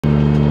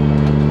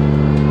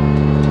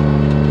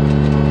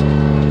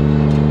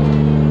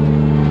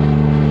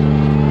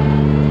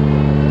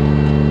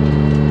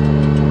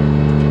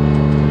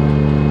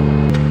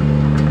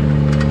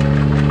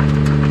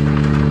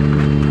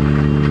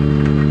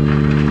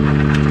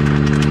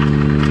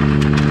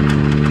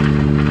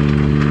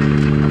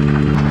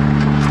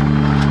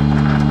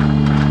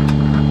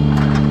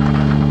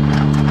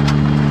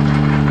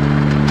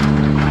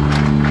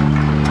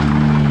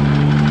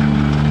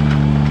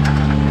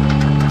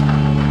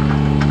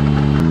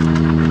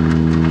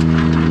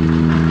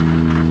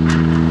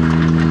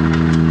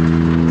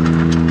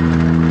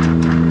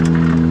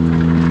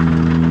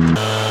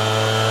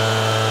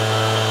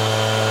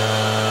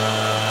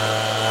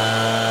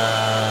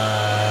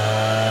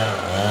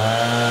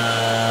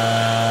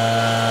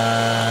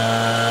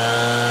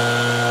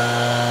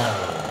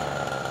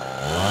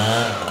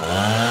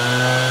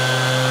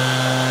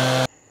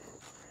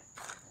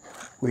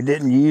we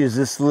didn't use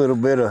this little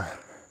bit of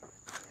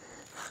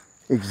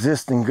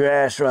existing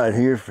grass right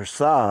here for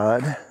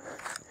sod,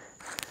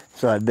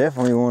 so I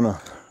definitely want to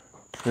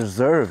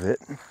preserve it.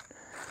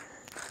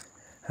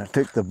 I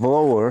took the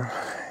blower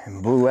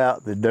and blew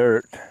out the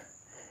dirt,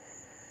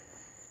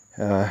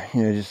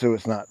 just so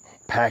it's not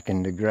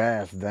packing the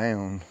grass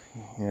down.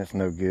 That's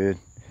no good.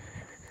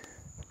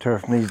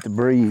 Turf needs to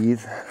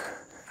breathe.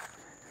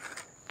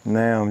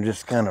 Now I'm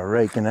just kind of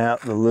raking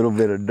out the little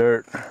bit of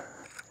dirt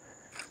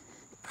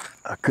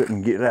I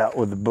couldn't get out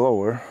with the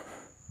blower.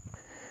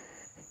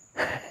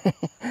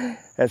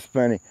 That's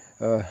funny.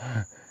 I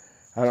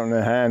don't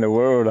know how in the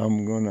world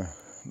I'm gonna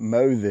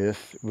mow this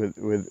with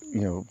when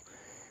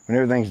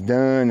everything's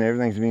done,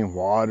 everything's being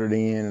watered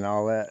in and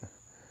all that.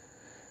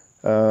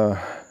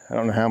 I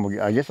don't know how I'm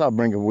gonna, I guess I'll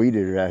bring a weed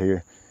eater out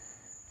here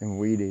and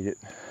weed eat it,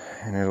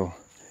 and it'll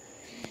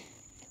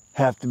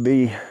have to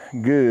be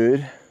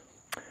good.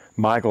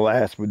 Michael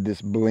asked, would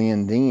this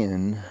blend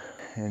in?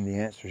 And the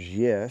answer is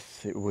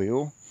yes, it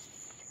will.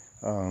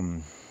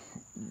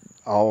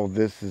 All of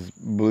this is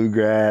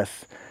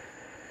bluegrass.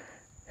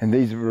 And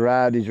these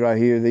varieties right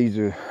here, these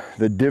are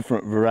the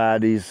different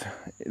varieties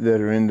that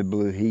are in the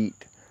blue heat.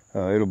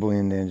 It'll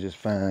blend in just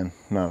fine,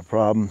 not a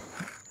problem.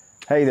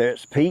 Hey there,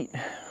 it's Pete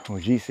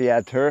with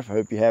GCI Turf. I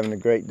hope you're having a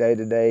great day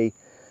today.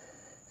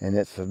 And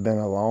it's been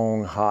a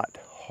long, hot,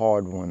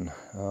 hard one.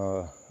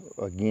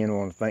 Again, I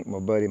want to thank my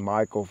buddy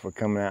Michael for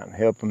coming out and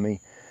helping me.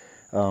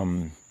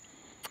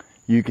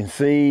 You can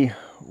see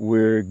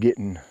we're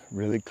getting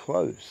really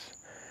close.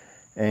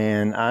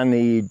 And I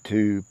need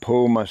to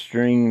pull my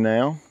string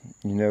now.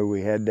 You know,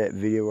 we had that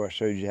video where I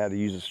showed you how to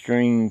use a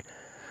string.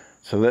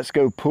 So let's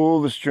go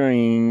pull the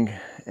string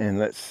and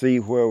let's see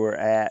where we're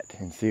at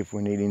and see if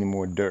we need any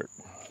more dirt.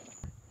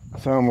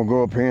 So I'm gonna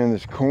go up here in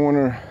this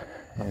corner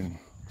and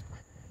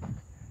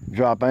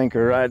drop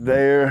anchor right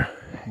there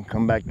and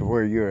come back to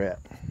where you're at.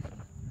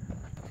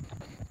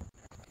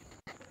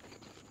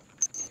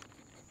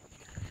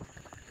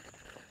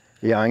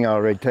 Yeah, I can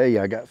already tell you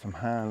I got some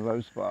high and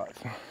low spots.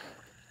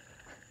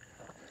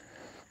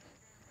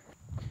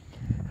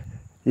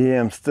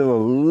 Yeah, I'm still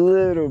a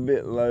little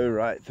bit low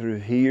right through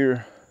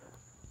here.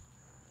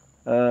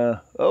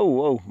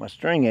 Whoa, my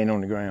string ain't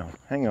on the ground.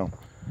 Hang on.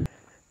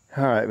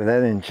 All right, but that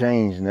didn't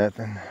change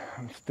nothing.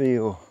 I'm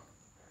still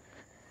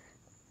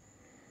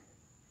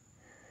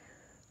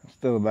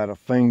about a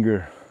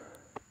finger,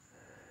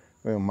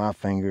 well, my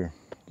finger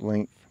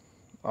length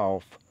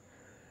off.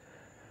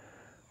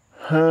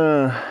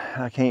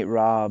 I can't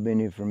rob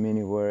any from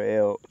anywhere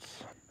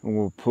else. And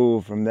we'll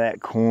pull from that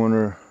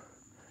corner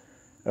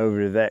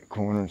over to that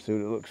corner and see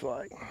what it looks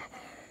like.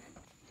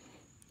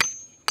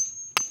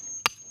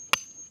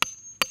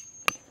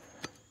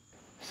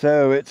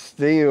 So it's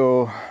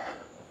still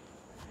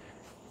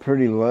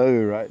pretty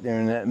low right there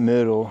in that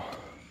middle.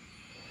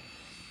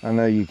 I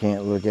know you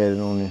can't look at it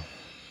on the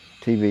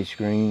TV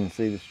screen and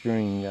see the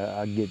string.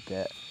 I get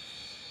that.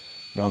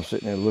 But I'm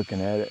sitting there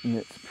looking at it and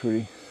it's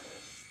pretty.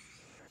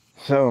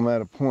 So I'm at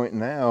a point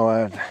now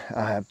I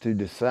have to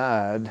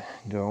decide,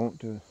 do I want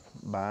to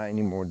buy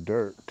any more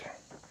dirt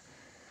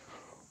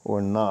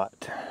or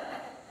not?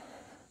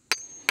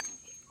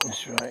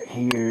 This right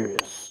here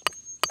is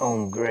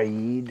on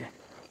grade.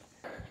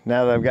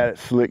 Now that I've got it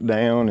slicked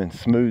down and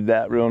smoothed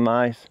out real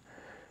nice,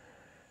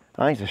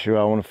 I ain't so sure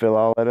I want to fill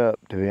all that up,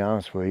 to be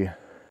honest with you.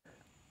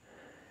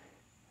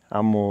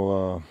 I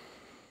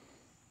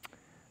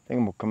think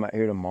I'm gonna come out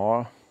here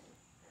tomorrow,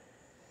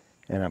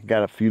 and I've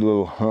got a few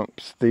little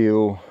humps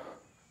still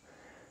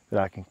that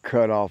I can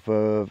cut off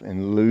of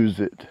and lose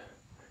it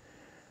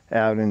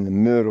out in the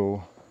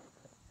middle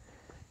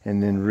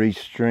and then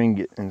restring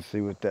it and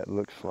see what that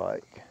looks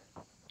like.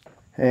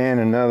 And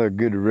another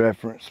good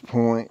reference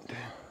point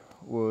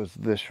was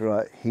this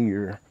right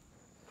here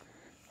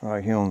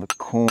on the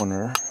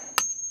corner.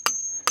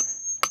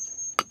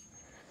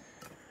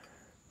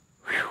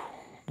 Whew,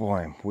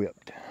 boy, I'm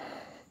whipped.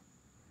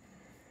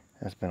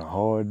 That's been a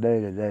hard day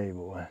today,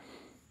 boy.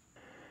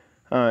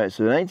 All right,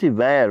 so it ain't too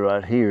bad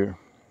right here.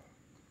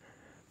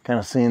 Kind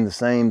of seeing the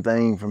same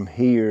thing from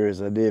here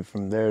as I did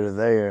from there to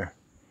there.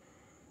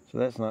 So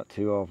that's not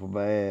too awful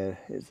bad.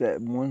 It's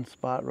that one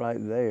spot right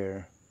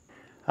there.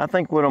 I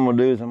think what I'm gonna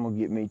do is I'm gonna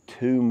get me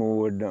 2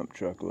 more dump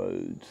truck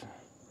loads.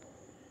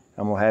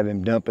 I'm gonna have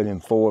him dump it in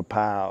 4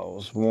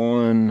 piles.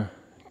 1,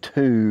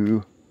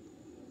 2,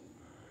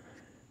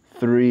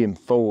 3, and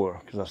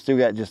 4. Because I still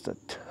got just a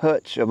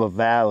touch of a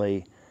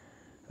valley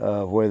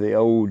where the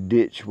old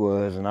ditch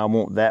was, and I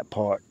want that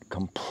part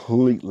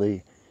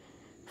completely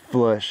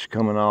flush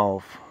coming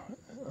off.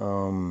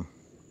 So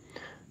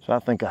I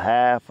think a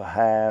half, and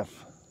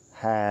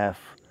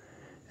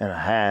a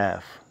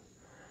half.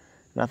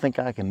 And I think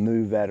I can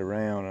move that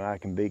around and I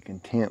can be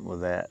content with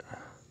that.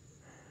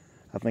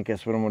 I think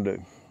that's what I'm gonna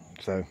do.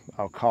 So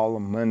I'll call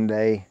them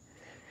Monday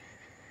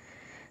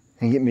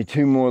and get me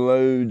 2 more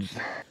loads.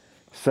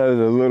 So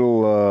the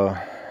little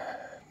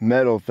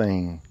metal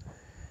thing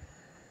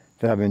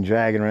that I've been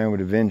dragging around with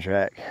the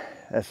Ventrac,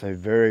 that's a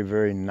very,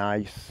 very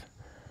nice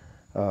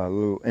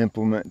little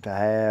implement to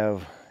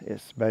have.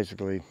 It's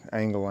basically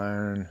angle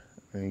iron.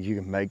 I mean, you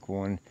can make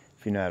one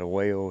if you know how to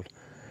weld.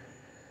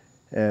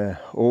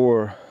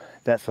 Or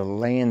that's a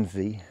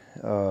Lanzi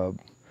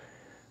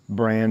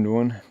brand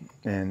one,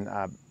 and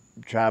I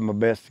tried my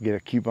best to get a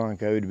coupon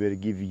code to be able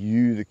to give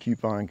you the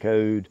coupon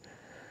code,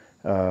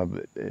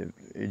 but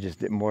it just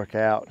didn't work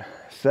out.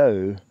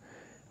 So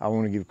I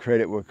want to give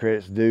credit where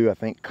credit's due. I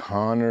think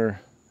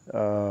Connor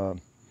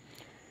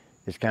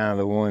is kind of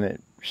the one that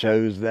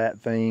shows that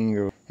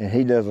thing, and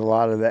he does a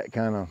lot of that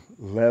kind of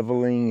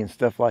leveling and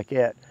stuff like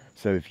that.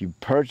 So if you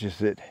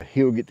purchase it,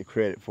 he'll get the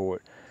credit for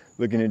it.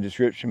 Look in the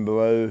description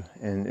below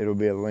and it'll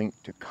be a link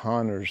to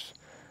Connor's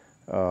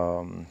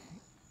code.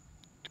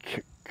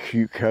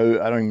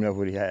 I don't even know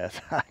what he has.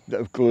 I have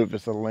no clue if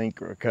it's a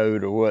link or a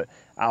code or what.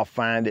 I'll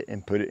find it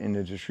and put it in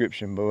the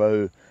description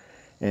below.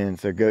 And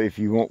so go, if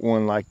you want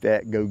one like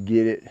that, go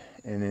get it,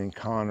 and then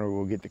Connor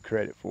will get the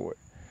credit for it.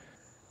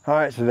 All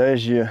right, so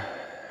there's your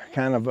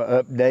kind of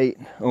an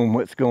update on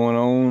what's going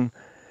on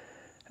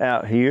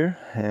out here,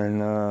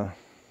 and I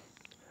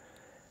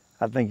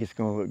think it's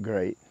going to look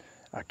great.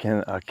 I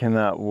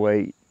cannot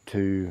wait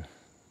to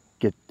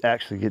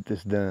actually get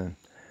this done.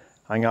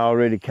 I can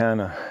already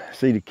kind of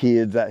see the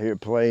kids out here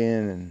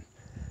playing and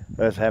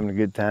us having a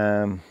good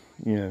time,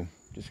 you know,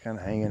 just kind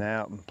of hanging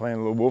out and playing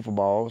a little wiffle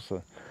ball.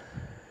 So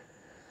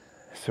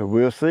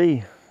we'll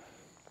see.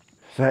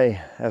 So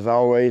hey, as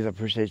always, I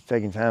appreciate you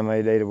taking time out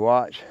of your day to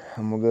watch.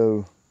 I'm gonna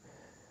go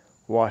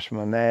wash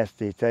my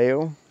nasty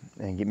tail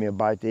and get me a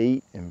bite to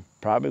eat and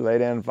probably lay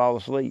down and fall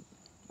asleep.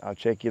 I'll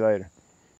check you later.